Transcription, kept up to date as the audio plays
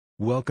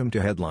Welcome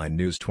to Headline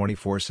News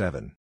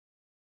 24/7.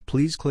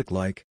 Please click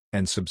like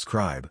and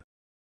subscribe.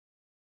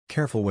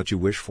 Careful what you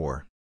wish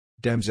for.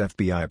 Dems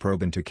FBI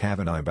probe into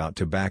Kavanaugh about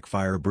to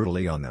backfire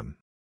brutally on them.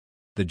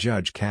 The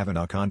Judge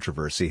Kavanaugh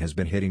controversy has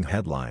been hitting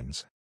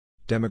headlines.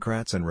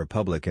 Democrats and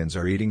Republicans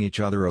are eating each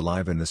other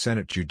alive in the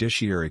Senate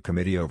Judiciary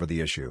Committee over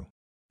the issue.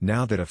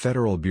 Now that a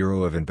Federal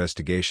Bureau of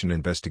Investigation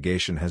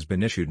has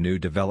been issued, new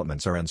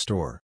developments are in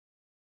store.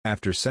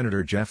 After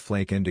Senator Jeff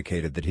Flake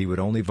indicated that he would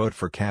only vote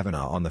for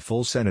Kavanaugh on the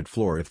full Senate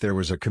floor if there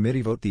was a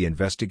committee vote, the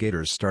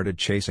investigators started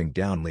chasing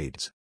down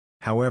leads.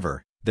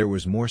 However, there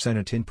was more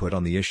Senate input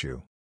on the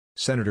issue.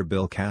 Senator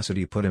Bill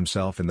Cassidy put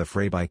himself in the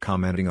fray by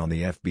commenting on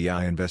the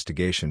FBI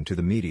investigation to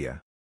the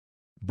media.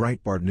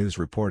 Breitbart News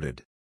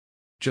reported.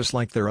 Just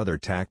like their other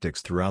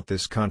tactics throughout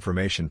this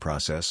confirmation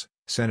process,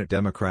 Senate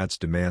Democrats'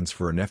 demands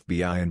for an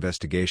FBI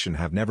investigation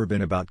have never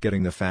been about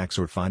getting the facts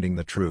or finding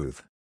the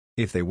truth.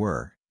 If they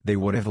were, they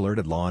would have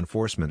alerted law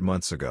enforcement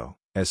months ago,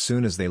 as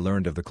soon as they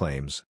learned of the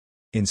claims.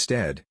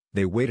 Instead,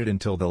 they waited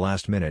until the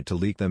last minute to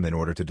leak them in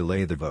order to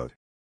delay the vote.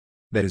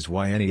 That is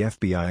why any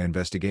FBI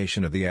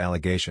investigation of the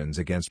allegations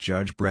against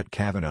Judge Brett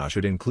Kavanaugh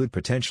should include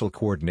potential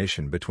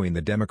coordination between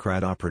the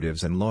Democrat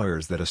operatives and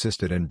lawyers that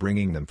assisted in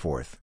bringing them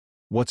forth.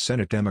 What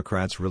Senate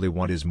Democrats really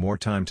want is more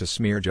time to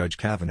smear Judge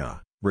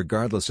Kavanaugh,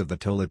 regardless of the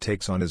toll it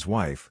takes on his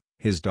wife,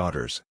 his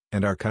daughters,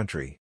 and our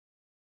country.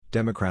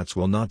 Democrats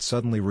will not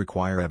suddenly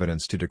require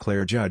evidence to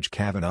declare Judge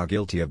Kavanaugh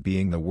guilty of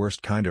being the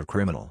worst kind of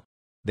criminal.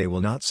 They will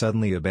not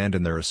suddenly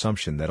abandon their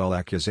assumption that all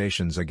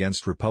accusations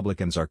against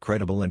Republicans are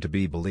credible and to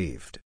be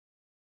believed.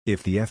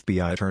 If the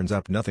FBI turns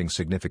up nothing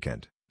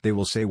significant, they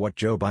will say what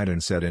Joe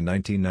Biden said in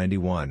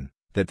 1991,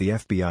 that the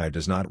FBI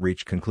does not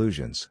reach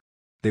conclusions.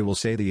 They will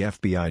say the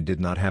FBI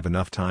did not have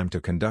enough time to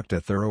conduct a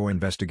thorough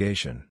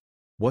investigation.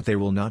 What they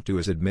will not do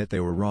is admit they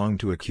were wrong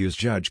to accuse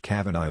Judge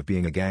Kavanaugh of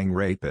being a gang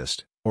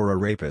rapist,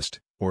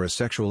 or a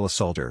sexual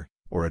assaulter,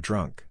 or a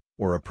drunk,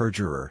 or a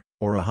perjurer,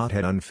 or a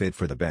hothead unfit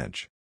for the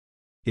bench.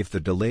 If the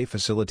delay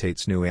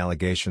facilitates new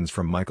allegations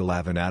from Michael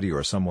Avenatti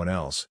or someone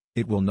else,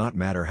 it will not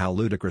matter how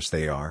ludicrous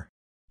they are.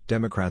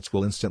 Democrats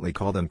will instantly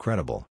call them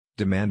credible,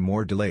 demand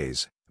more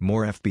delays,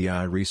 more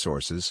FBI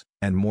resources,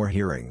 and more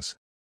hearings.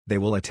 They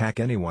will attack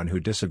anyone who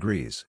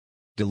disagrees.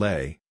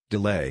 Delay,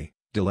 delay,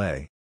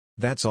 delay.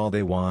 That's all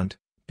they want,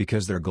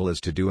 because their goal is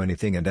to do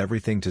anything and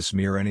everything to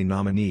smear any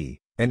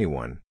nominee,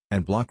 anyone,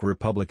 and block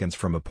Republicans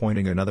from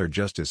appointing another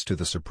justice to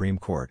the Supreme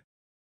Court.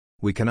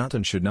 We cannot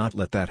and should not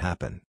let that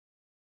happen.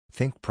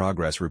 Think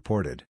Progress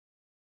reported.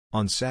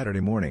 On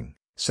Saturday morning,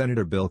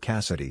 Senator Bill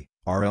Cassidy,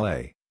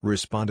 RLA,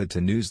 responded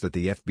to news that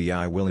the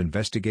FBI will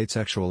investigate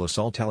sexual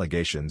assault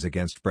allegations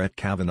against Brett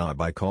Kavanaugh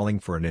by calling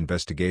for an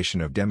investigation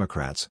of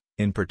Democrats,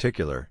 in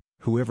particular,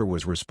 whoever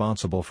was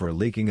responsible for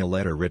leaking a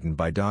letter written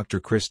by Dr.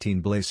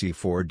 Christine Blasey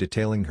Ford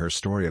detailing her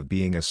story of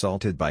being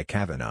assaulted by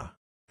Kavanaugh.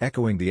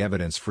 Echoing the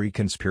evidence-free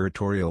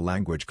conspiratorial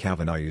language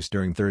Kavanaugh used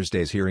during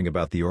Thursday's hearing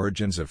about the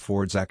origins of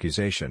Ford's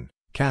accusation,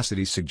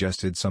 Cassidy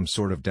suggested some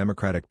sort of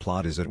Democratic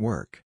plot is at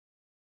work.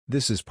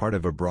 This is part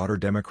of a broader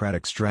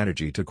Democratic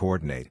strategy to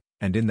coordinate,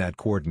 and in that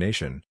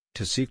coordination,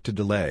 to seek to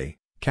delay,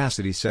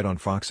 Cassidy said on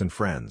Fox and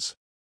Friends.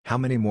 How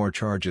many more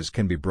charges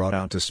can be brought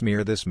out to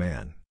smear this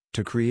man,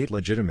 to create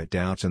legitimate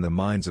doubts in the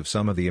minds of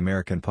some of the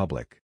American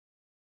public?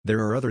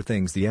 There are other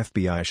things the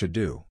FBI should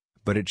do,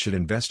 but it should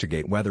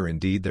investigate whether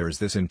indeed there is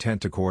this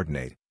intent to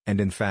coordinate,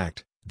 and in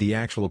fact, the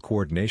actual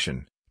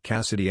coordination,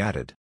 Cassidy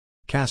added.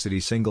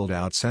 Cassidy singled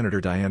out Senator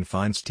Dianne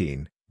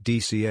Feinstein,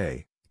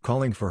 DCA,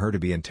 calling for her to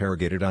be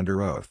interrogated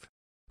under oath.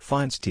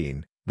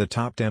 Feinstein, the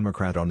top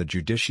Democrat on the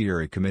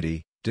Judiciary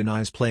Committee,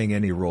 denies playing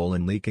any role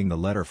in leaking the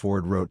letter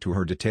Ford wrote to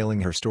her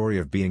detailing her story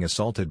of being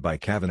assaulted by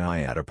Kavanaugh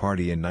at a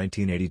party in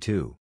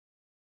 1982.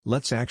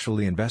 Let's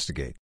actually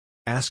investigate.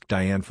 Ask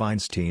Dianne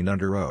Feinstein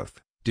under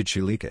oath, did she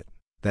leak it?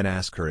 Then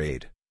ask her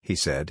aide, he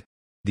said.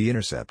 The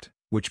Intercept,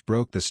 which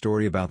broke the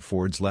story about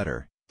Ford's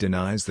letter,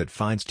 denies that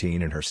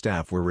Feinstein and her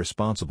staff were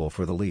responsible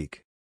for the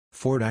leak.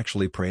 Ford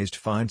actually praised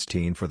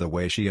Feinstein for the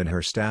way she and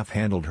her staff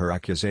handled her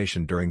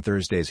accusation during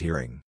Thursday's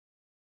hearing.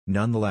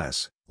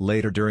 Nonetheless,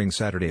 later during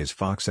Saturday's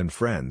Fox and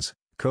Friends,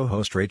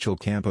 co-host Rachel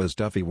Campos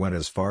Duffy went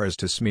as far as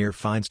to smear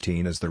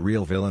Feinstein as the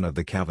real villain of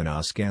the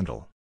Kavanaugh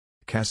scandal.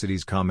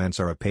 Cassidy's comments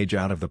are a page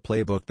out of the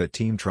playbook that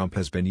Team Trump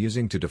has been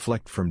using to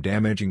deflect from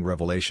damaging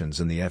revelations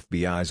in the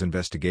FBI's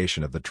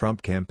investigation of the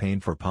Trump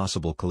campaign for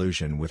possible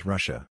collusion with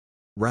Russia.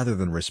 Rather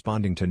than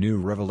responding to new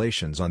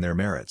revelations on their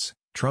merits,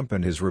 Trump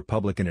and his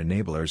Republican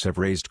enablers have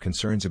raised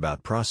concerns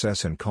about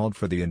process and called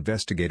for the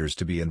investigators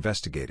to be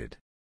investigated.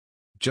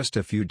 Just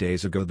a few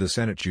days ago, the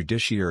Senate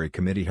Judiciary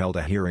Committee held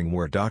a hearing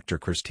where Dr.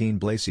 Christine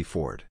Blasey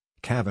Ford,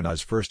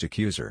 Kavanaugh's first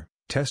accuser,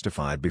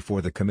 testified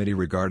before the committee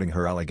regarding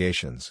her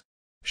allegations.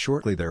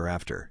 Shortly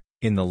thereafter,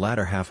 in the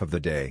latter half of the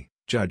day,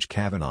 Judge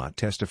Kavanaugh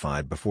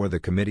testified before the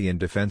committee in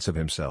defense of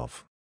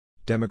himself.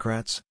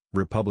 Democrats,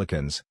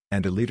 Republicans,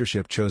 and a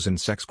leadership-chosen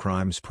sex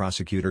crimes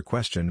prosecutor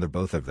questioned the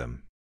both of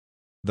them.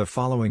 The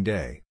following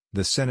day,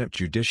 the Senate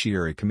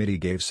Judiciary Committee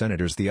gave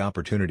senators the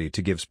opportunity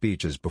to give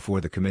speeches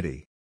before the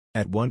committee.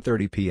 At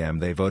 1:30 p.m.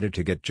 they voted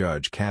to get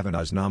Judge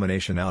Kavanaugh's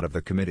nomination out of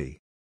the committee.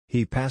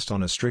 He passed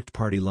on a strict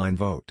party-line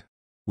vote.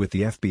 With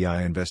the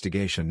FBI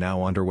investigation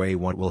now underway,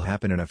 what will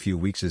happen in a few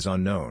weeks is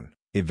unknown.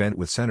 Event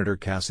with Senator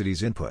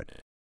Cassidy's input.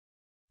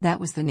 That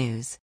was the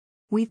news.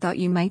 We thought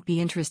you might be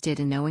interested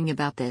in knowing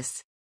about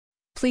this.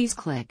 Please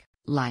click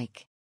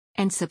like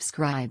and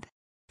subscribe.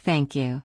 Thank you.